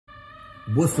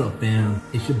What's up, fam?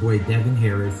 It's your boy Devin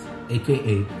Harris,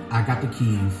 aka I Got the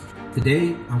Keys.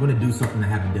 Today, I'm gonna do something I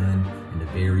haven't done in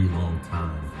a very long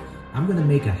time. I'm gonna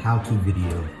make a how-to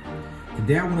video.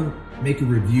 Today, I wanna make a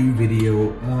review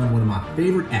video on one of my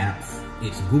favorite apps.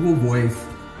 It's Google Voice,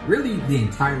 really the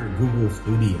entire Google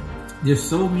Studio. There's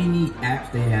so many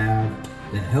apps they have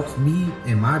that helps me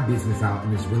and my business out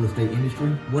in this real estate industry.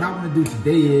 What I wanna do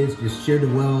today is just share the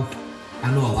wealth.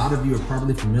 I know a lot of you are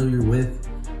probably familiar with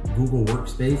Google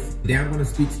Workspace. Today I'm gonna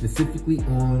speak specifically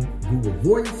on Google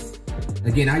Voice.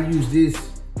 Again, I use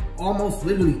this almost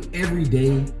literally every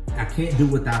day. I can't do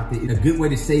without it. It's a good way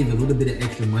to save a little bit of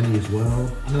extra money as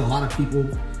well. I know a lot of people,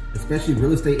 especially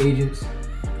real estate agents,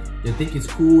 they think it's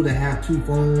cool to have two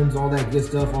phones, all that good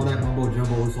stuff, all that mumbo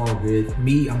jumbo, it's all good.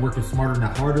 Me, I'm working smarter,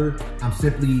 not harder. I'm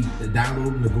simply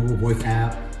downloading the Google Voice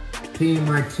app, paying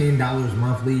my $10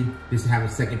 monthly just to have a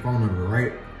second phone number,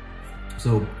 right?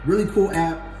 So really cool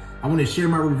app. I want to share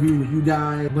my review with you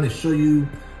guys. I'm going to show you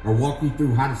or walk you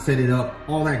through how to set it up,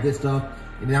 all that good stuff.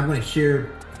 And then I'm going to share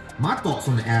my thoughts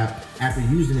on the app after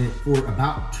using it for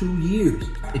about 2 years.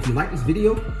 If you like this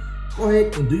video, go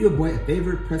ahead and do your boy a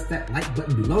favor, press that like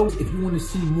button below. If you want to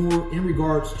see more in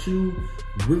regards to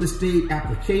real estate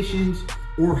applications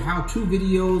or how-to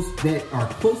videos that are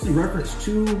closely referenced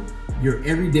to your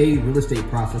everyday real estate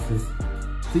processes,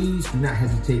 please do not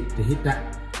hesitate to hit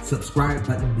that subscribe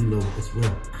button below as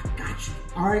well. I got you.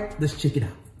 All right, let's check it out.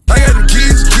 I got the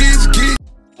keys.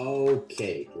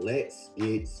 Okay, let's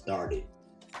get started.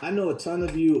 I know a ton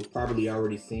of you have probably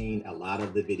already seen a lot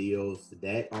of the videos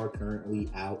that are currently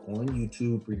out on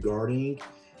YouTube regarding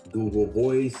Google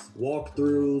Voice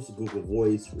walkthroughs, Google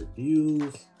Voice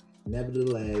reviews.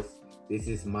 Nevertheless, this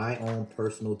is my own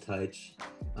personal touch.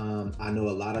 I know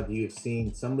a lot of you have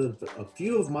seen a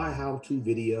few of my how-to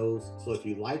videos. So if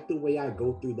you like the way I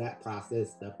go through that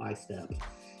process step by step,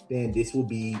 then this will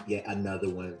be yet another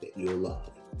one that you'll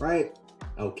love, right?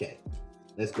 Okay,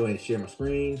 let's go ahead and share my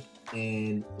screen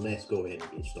and let's go ahead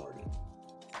and get started.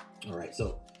 All right,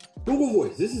 so Google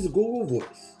Voice, this is a Google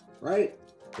Voice, right?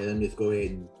 And let me just go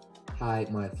ahead and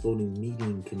hide my floating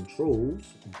meeting controls.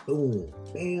 Boom,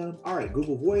 bam. All right,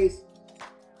 Google Voice.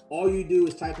 All you do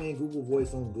is type in Google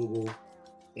Voice on Google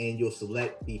and you'll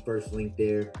select the first link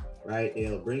there, right?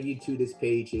 It'll bring you to this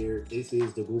page here. This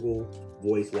is the Google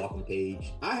Voice welcome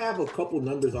page. I have a couple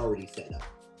numbers already set up,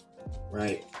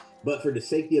 right? But for the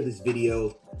sake of this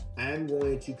video, I'm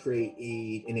going to create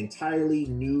an entirely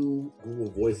new Google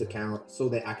Voice account so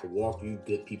that I can walk you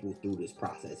good people through this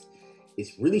process.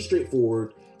 It's really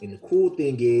straightforward. And the cool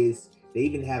thing is they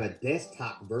even have a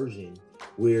desktop version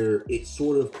where it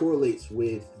sort of correlates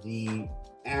with the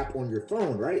app on your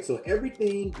phone, right? So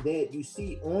everything that you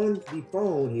see on the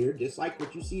phone here, just like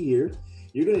what you see here,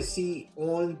 you're going to see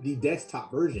on the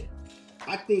desktop version.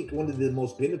 I think one of the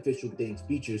most beneficial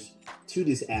features to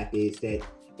this app is that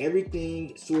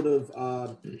everything sort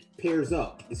of pairs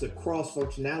up. It's a cross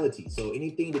functionality. So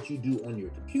anything that you do on your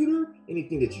computer,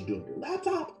 anything that you do on your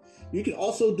laptop, you can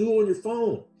also do on your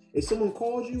phone. If someone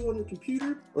calls you on your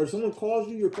computer, or if someone calls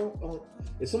you your phone,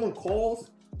 if someone calls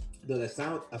the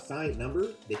assigned number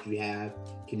that you have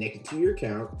connected to your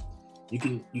account, you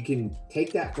can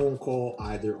take that phone call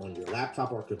either on your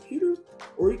laptop or computer,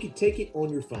 or you can take it on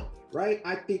your phone, right?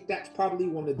 I think that's probably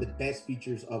one of the best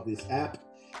features of this app,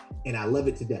 and I love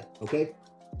it to death. Okay,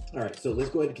 all right, so let's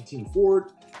go ahead and continue forward.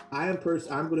 I'm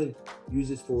going to use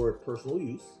this for personal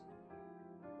use.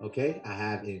 Okay, I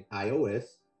have an iOS.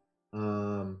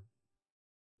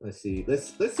 Let's see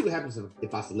what happens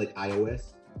if I select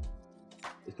iOS.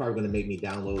 It's probably going to make me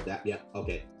download that. Yeah,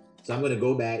 okay. So I'm going to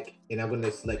go back and I'm going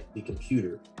to select the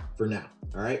computer for now.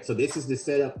 All right, so this is the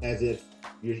setup as if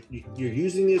you're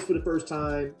using this for the first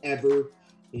time ever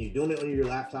and you're doing it on your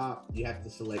laptop. You have to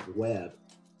select web.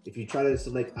 If you try to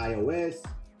select iOS,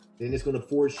 then it's going to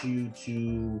force you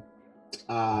to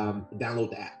download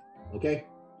the app. Okay,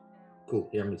 cool.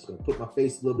 Here, I'm just going to put my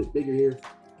face a little bit bigger here.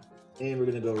 And we're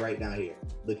going to go right down here.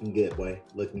 Looking good, boy.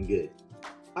 Looking good.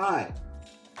 All right.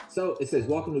 So it says,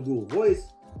 welcome to Google Voice,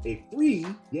 a free,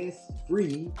 yes,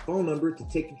 free phone number to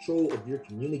take control of your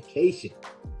communication.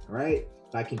 All right.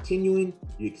 By continuing,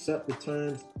 you accept the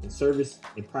terms and service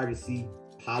and privacy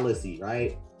policy,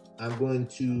 right? I'm going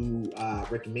to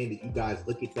recommend that you guys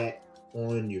look at that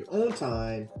on your own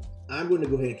time. I'm going to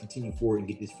go ahead and continue forward and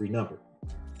get this free number.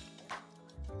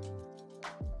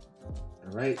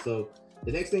 All right. So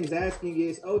the next thing it's asking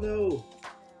is, oh no,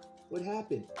 what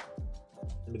happened?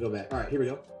 Let me go back. All right, here we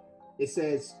go. It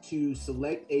says to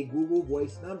select a Google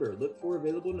Voice number. Look for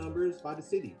available numbers by the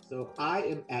city. So I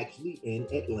am actually in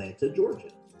Atlanta, Georgia.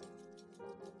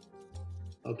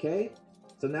 Okay,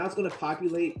 So now it's going to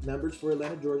populate numbers for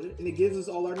Atlanta, Georgia, and it gives us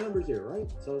all our numbers here, right?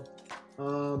 So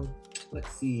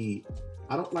let's see.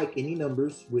 I don't like any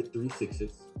numbers with 3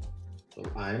 6s, so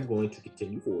I am going to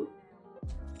continue forward.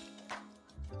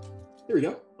 Here we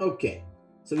go. Okay.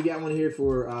 So we got one here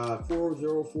for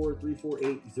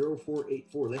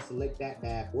 404-348-0484. Let's select that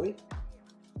bad boy.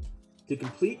 To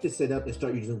complete the setup and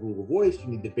start using Google Voice, you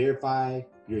need to verify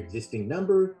your existing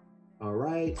number. All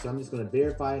right, so I'm just going to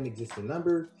verify an existing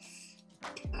number.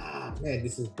 Man,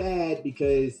 this is bad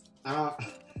because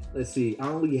let's see, I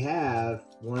only have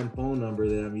one phone number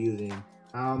that I'm using.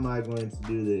 How am I going to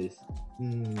do this?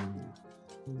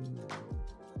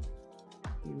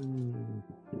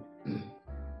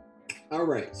 All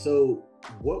right, so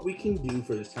what we can do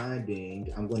for the time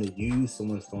being, I'm going to use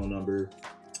someone's phone number.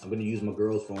 I'm going to use my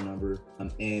girl's phone number,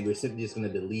 and we're simply just going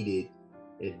to delete it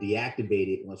and deactivate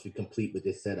it once we complete with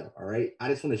this setup. All right, I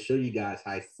just want to show you guys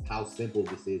how simple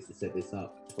this is to set this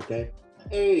up. Okay,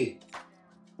 hey,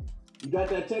 you got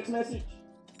that text message?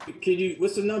 Can you,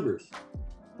 what's the numbers?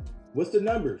 What's the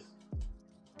numbers?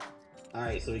 All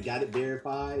right, so we got it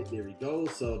verified. There we go.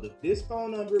 So this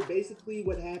phone number, basically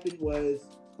what happened was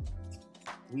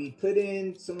we put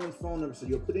in someone's phone number. So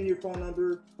you'll put in your phone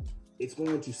number. It's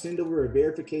going to send over a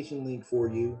verification link for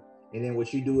you. And then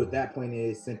what you do at that point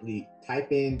is simply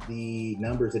type in the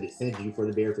numbers that it sends you for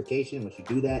the verification. Once you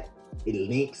do that, it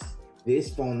links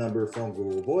this phone number from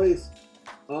Google Voice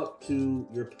up to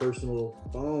your personal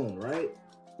phone, right?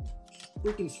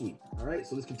 Freaking sweet. All right,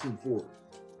 so let's continue forward.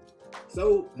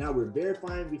 So now we're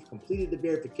verifying, we've completed the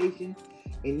verification,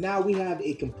 and now we have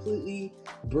a completely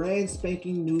brand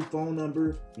spanking new phone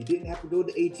number. You didn't have to go to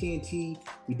AT&T,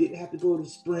 we didn't have to go to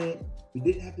Sprint, we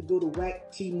didn't have to go to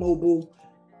Whack T-Mobile.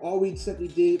 All we simply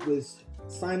did was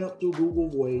sign up through Google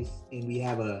Voice, and we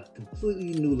have a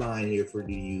completely new line here for you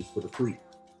to use for the free,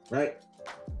 right?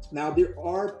 Now there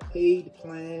are paid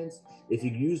plans. If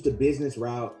you use the business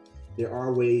route, there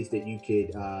are ways that you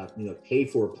could pay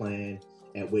for a plan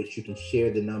at which you can share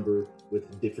the number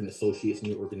with different associates in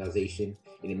your organization,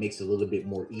 and it makes it a little bit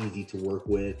more easy to work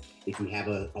with. If you have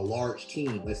a large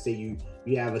team, let's say you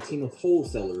have a team of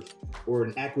wholesalers or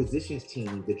an acquisitions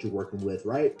team that you're working with,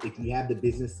 right? If you have the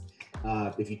business,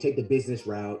 if you take the business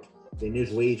route, then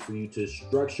there's ways for you to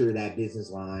structure that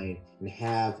business line and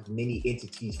have many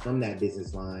entities from that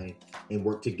business line and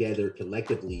work together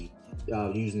collectively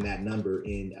using that number,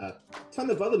 and a ton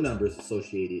of other numbers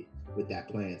associated with that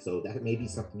plan. So that may be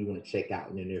something you want to check out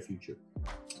in the near future.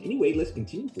 Anyway, let's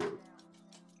continue forward.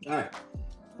 All right.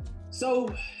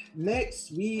 So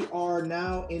next, we are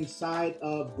now inside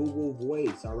of Google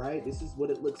Voice. All right. This is what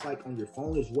it looks like on your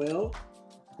phone as well.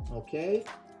 Okay.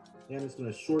 And I'm just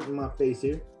going to shorten my face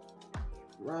here.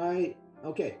 Right.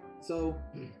 Okay. So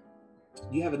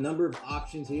you have a number of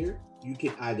options here. You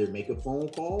can either make a phone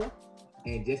call,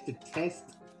 and just to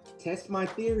test my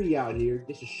theory out here,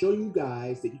 just to show you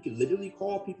guys that you can literally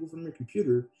call people from your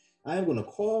computer. I am going to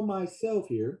call myself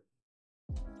here,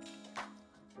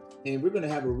 and we're going to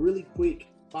have a really quick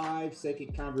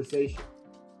 5-second conversation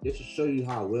just to show you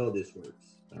how well this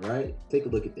works. All right, take a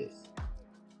look at this.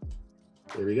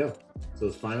 There we go. So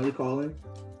it's finally calling.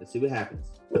 Let's see what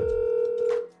happens.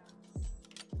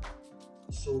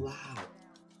 It's so loud.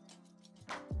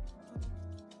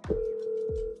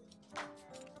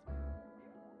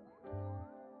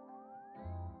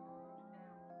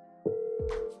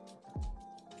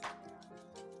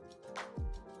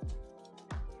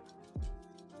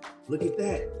 Look at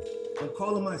that. I'm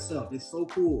calling myself. It's so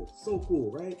cool. So cool,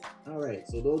 right? All right.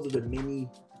 So those are the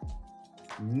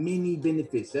many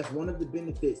benefits. That's one of the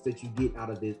benefits that you get out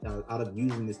of this, out of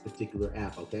using this particular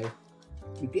app, okay?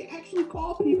 You can actually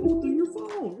call people through your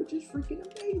phone, which is freaking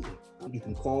amazing. You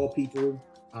can call people.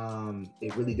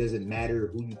 It really doesn't matter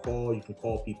who you call. You can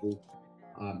call people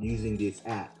using this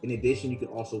app. In addition, you can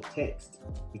also text.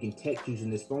 You can text using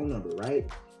this phone number, right?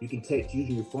 You can text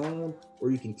using your phone, or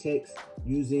you can text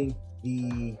using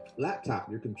the laptop,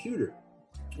 your computer,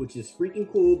 which is freaking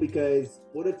cool. Because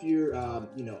what if you're,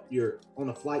 you're on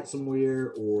a flight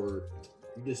somewhere, or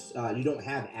you just you don't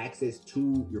have access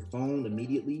to your phone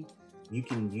immediately? You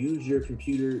can use your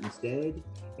computer instead,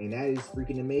 and that is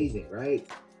freaking amazing, right?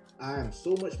 I am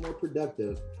so much more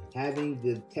productive having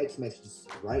the text messages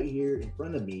right here in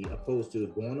front of me, opposed to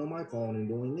going on my phone and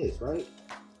doing this, right?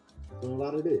 Doing a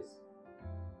lot of this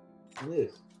and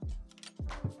this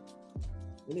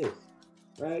and this,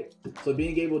 right? So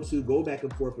being able to go back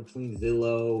and forth between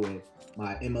Zillow and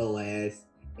my MLS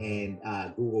and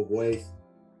Google Voice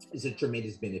It's a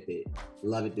tremendous benefit.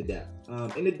 Love it to death.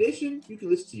 In addition, you can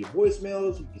listen to your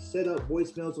voicemails. You can set up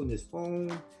voicemails on this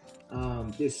phone.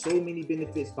 There's so many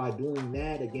benefits by doing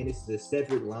that. Again, this is a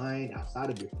separate line outside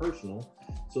of your personal.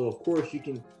 So of course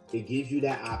it gives you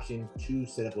that option to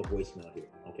set up a voicemail here,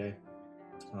 okay?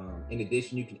 In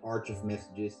addition, you can archive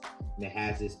messages, and it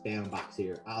has this spam box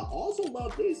here. I also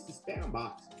love the spam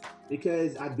box,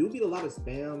 because I do get a lot of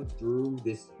spam through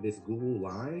this Google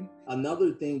line.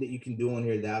 Another thing that you can do on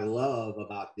here that I love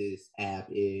about this app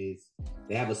is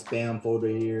they have a spam folder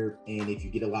here, and if you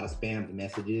get a lot of spam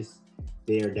messages,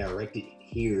 they are directed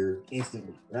here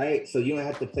instantly, right? So you don't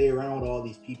have to play around with all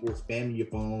these people spamming your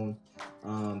phone.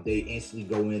 They instantly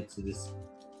go into this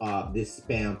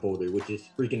spam folder, which is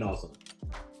freaking awesome.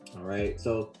 All right,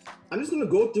 so I'm just going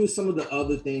to go through some of the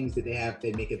other things that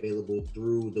they make available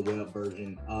through the web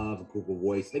version of Google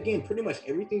Voice. Again, pretty much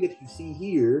everything that you see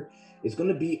here is going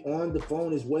to be on the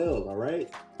phone as well. All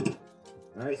right,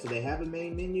 so they have a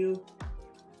main menu.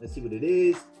 Let's see what it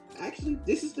is. Actually,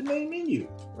 this is the main menu,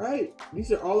 right?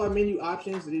 These are all our menu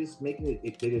options. They're just making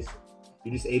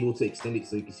you're just able to extend it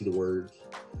so you can see the words.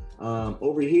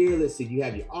 Over here, let's see, you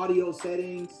have your audio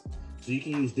settings. So you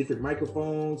can use different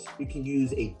microphones. You can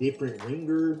use a different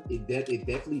ringer. It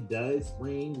definitely does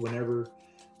ring whenever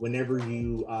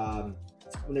you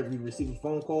receive a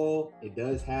phone call. It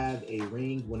does have a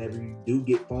ring whenever you do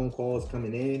get phone calls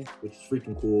coming in, which is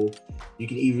freaking cool. You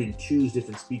can even choose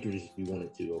different speakers if you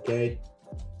wanted to. Okay.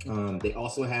 They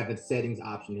also have a settings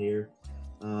option here.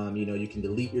 You can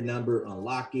delete your number,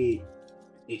 unlock it.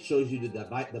 It shows you the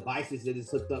devices that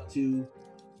it's hooked up to,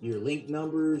 your link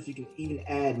numbers. You can even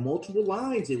add multiple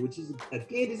lines here, which is,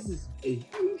 again, this is a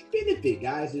huge benefit,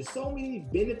 guys. There's so many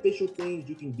beneficial things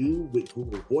you can do with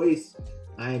Google Voice.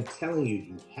 I am telling you,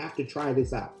 you have to try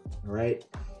this out. All right.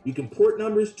 You can port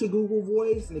numbers to Google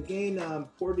Voice. And again,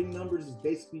 porting numbers is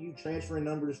basically you transferring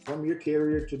numbers from your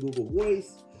carrier to Google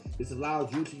Voice. This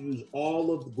allows you to use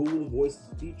all of the Google Voice's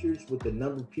features with the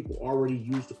number of people already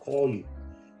used to call you.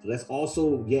 So that's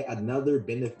also yet another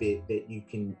benefit that you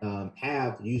can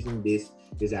have using this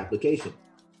application.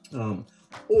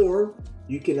 Or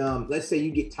you can, let's say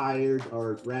you get tired,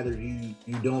 or rather you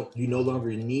no longer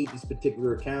need this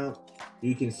particular account.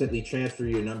 You can simply transfer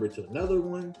your number to another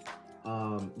one.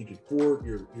 You can forward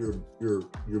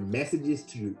your messages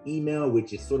to your email,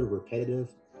 which is sort of repetitive.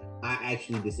 I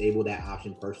actually disable that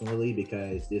option personally,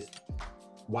 because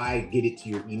why get it to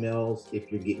your emails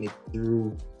if you're getting it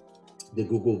through the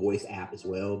Google Voice app as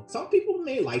well. Some people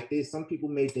may like this. Some people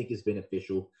may think it's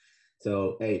beneficial.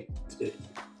 So, hey,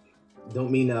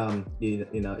 don't mean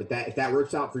if that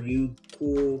works out for you,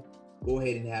 cool. Go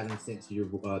ahead and have them sent to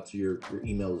your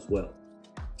email as well.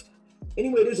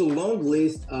 Anyway, there's a long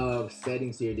list of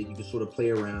settings here that you can sort of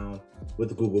play around with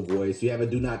the Google Voice. You have a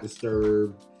do not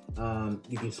disturb.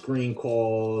 You can screen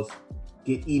calls,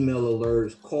 get email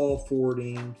alerts, call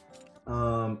forwarding.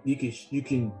 You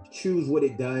can choose what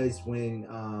it does when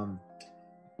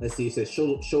let's see, it says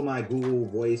show my Google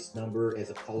Voice number as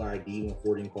a caller ID when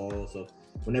forwarding calls. So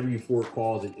whenever you forward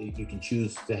calls, you can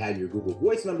choose to have your Google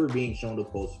Voice number being shown to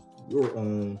post your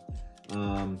own.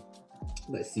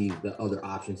 Let's see the other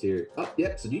options here.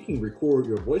 Yep. So you can record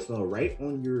your voicemail right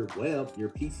on your web, your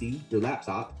PC, your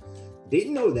laptop.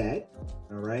 Didn't know that.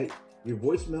 All right. Your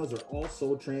voicemails are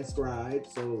also transcribed.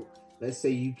 So let's say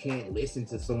you can't listen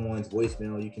to someone's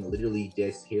voicemail, you can literally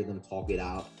just hear them talk it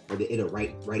out, or it'll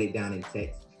write it down in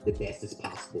text the best as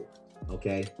possible.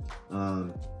 Okay.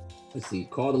 Let's see.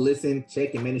 Call to listen,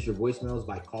 check and manage your voicemails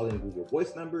by calling Google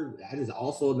Voice number. That is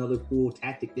also another cool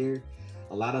tactic there.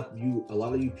 A lot of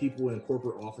you people in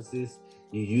corporate offices,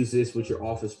 you use this with your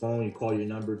office phone. You call your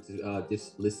number to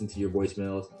just listen to your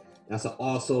voicemails. That's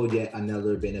also yet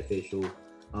another beneficial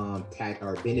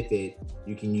benefit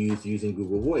you can use using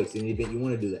Google Voice in the event you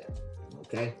want to do that.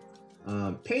 Okay.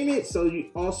 Payment. So you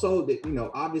also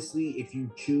obviously if you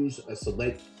choose a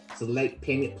select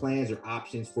payment plans or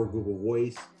options for Google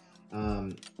Voice,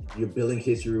 your billing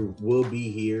history will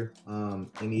be here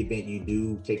in the event you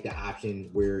do take the option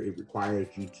where it requires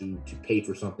you to pay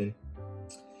for something.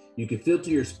 You can filter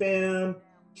your spam,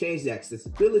 change the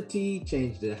accessibility,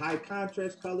 change the high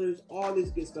contrast colors. All this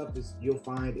good stuff you'll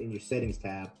find in your settings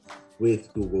tab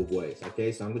with Google Voice.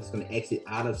 Okay, so I'm just going to exit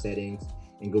out of settings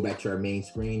and go back to our main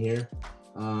screen here.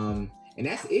 And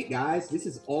that's it, guys. This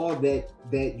is all that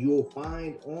you'll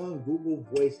find on Google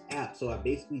Voice app. So I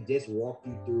basically just walked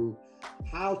you through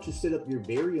how to set up your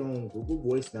very own Google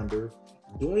Voice number.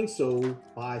 Doing so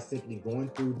by simply going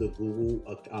through the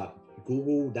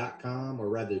Google.com, or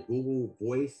rather Google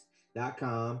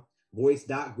Voice.com,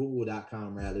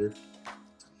 voice.google.com rather.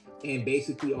 And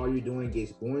basically all you're doing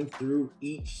is going through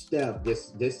each step,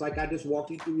 just like I just walked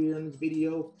you through here in this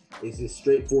video. It's as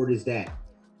straightforward as that.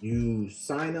 You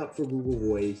sign up for Google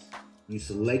Voice, you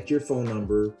select your phone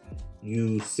number,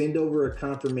 you send over a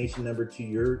confirmation number to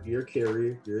your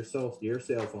carrier, your cell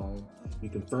phone. You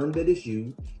confirm that it's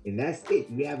you, and that's it.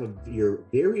 You have your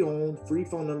very own free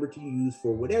phone number to use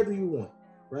for whatever you want,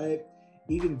 right?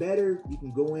 Even better, you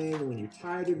can go in when you're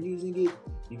tired of using it,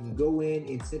 you can go in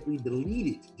and simply delete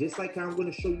it, just like I'm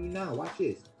going to show you now. Watch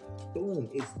this. Boom,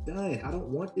 it's done. I don't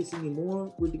want this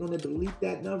anymore. We're going to delete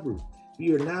that number.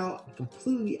 We are now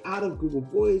completely out of Google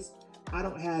Voice. I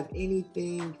don't have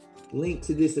anything linked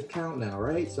to this account now,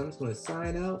 right? So I'm just going to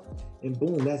sign out, and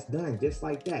boom, that's done, just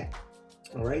like that.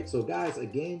 All right, so guys,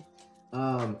 again,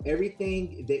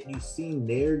 everything that you've seen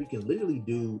there, you can literally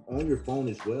do on your phone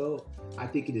as well. I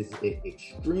think it is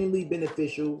extremely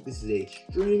beneficial. This is an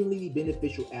extremely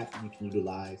beneficial app that you can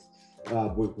utilize,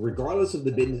 regardless of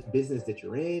the business that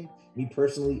you're in. Me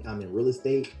personally, I'm in real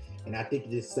estate, and I think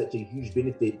it is such a huge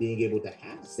benefit being able to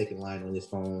have a second line on this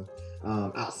phone.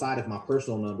 Outside of my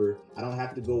personal number, I don't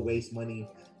have to go waste money,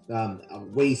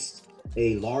 waste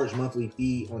a large monthly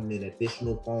fee on an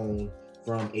additional phone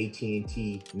from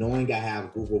AT&T, knowing I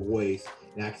have Google Voice,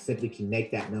 and I can simply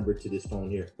connect that number to this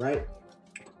phone here, right?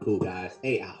 Cool, guys.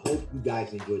 Hey, I hope you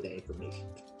guys enjoyed that information.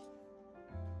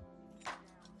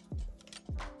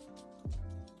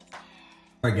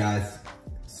 All right, guys,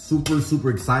 super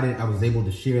excited I was able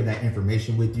to share that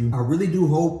information with you. I really do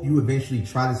hope you eventually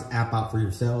try this app out for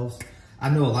yourselves. I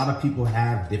know a lot of people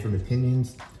have different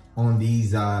opinions on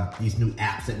these new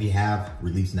apps that we have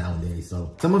released nowadays.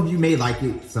 So some of you may like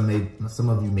it, some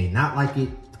of you may not like it.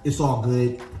 It's all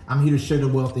good. I'm here to share the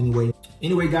wealth anyway.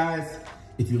 Anyway, guys,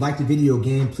 if you like the video,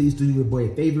 again, please do your boy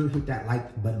a favor, hit that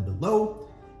like button below.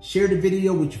 Share the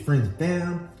video with your friends and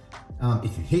fam.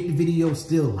 If you hate the video,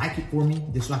 still like it for me,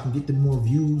 just so I can get the more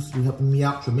views. You're helping me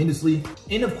out tremendously.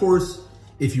 And of course,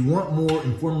 if you want more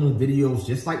informative videos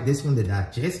just like this one that I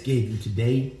just gave you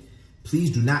today, please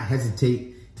do not hesitate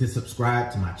to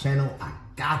subscribe to my channel. I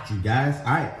got you guys.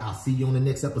 All right, I'll see you on the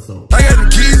next episode. I got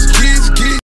the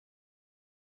keys.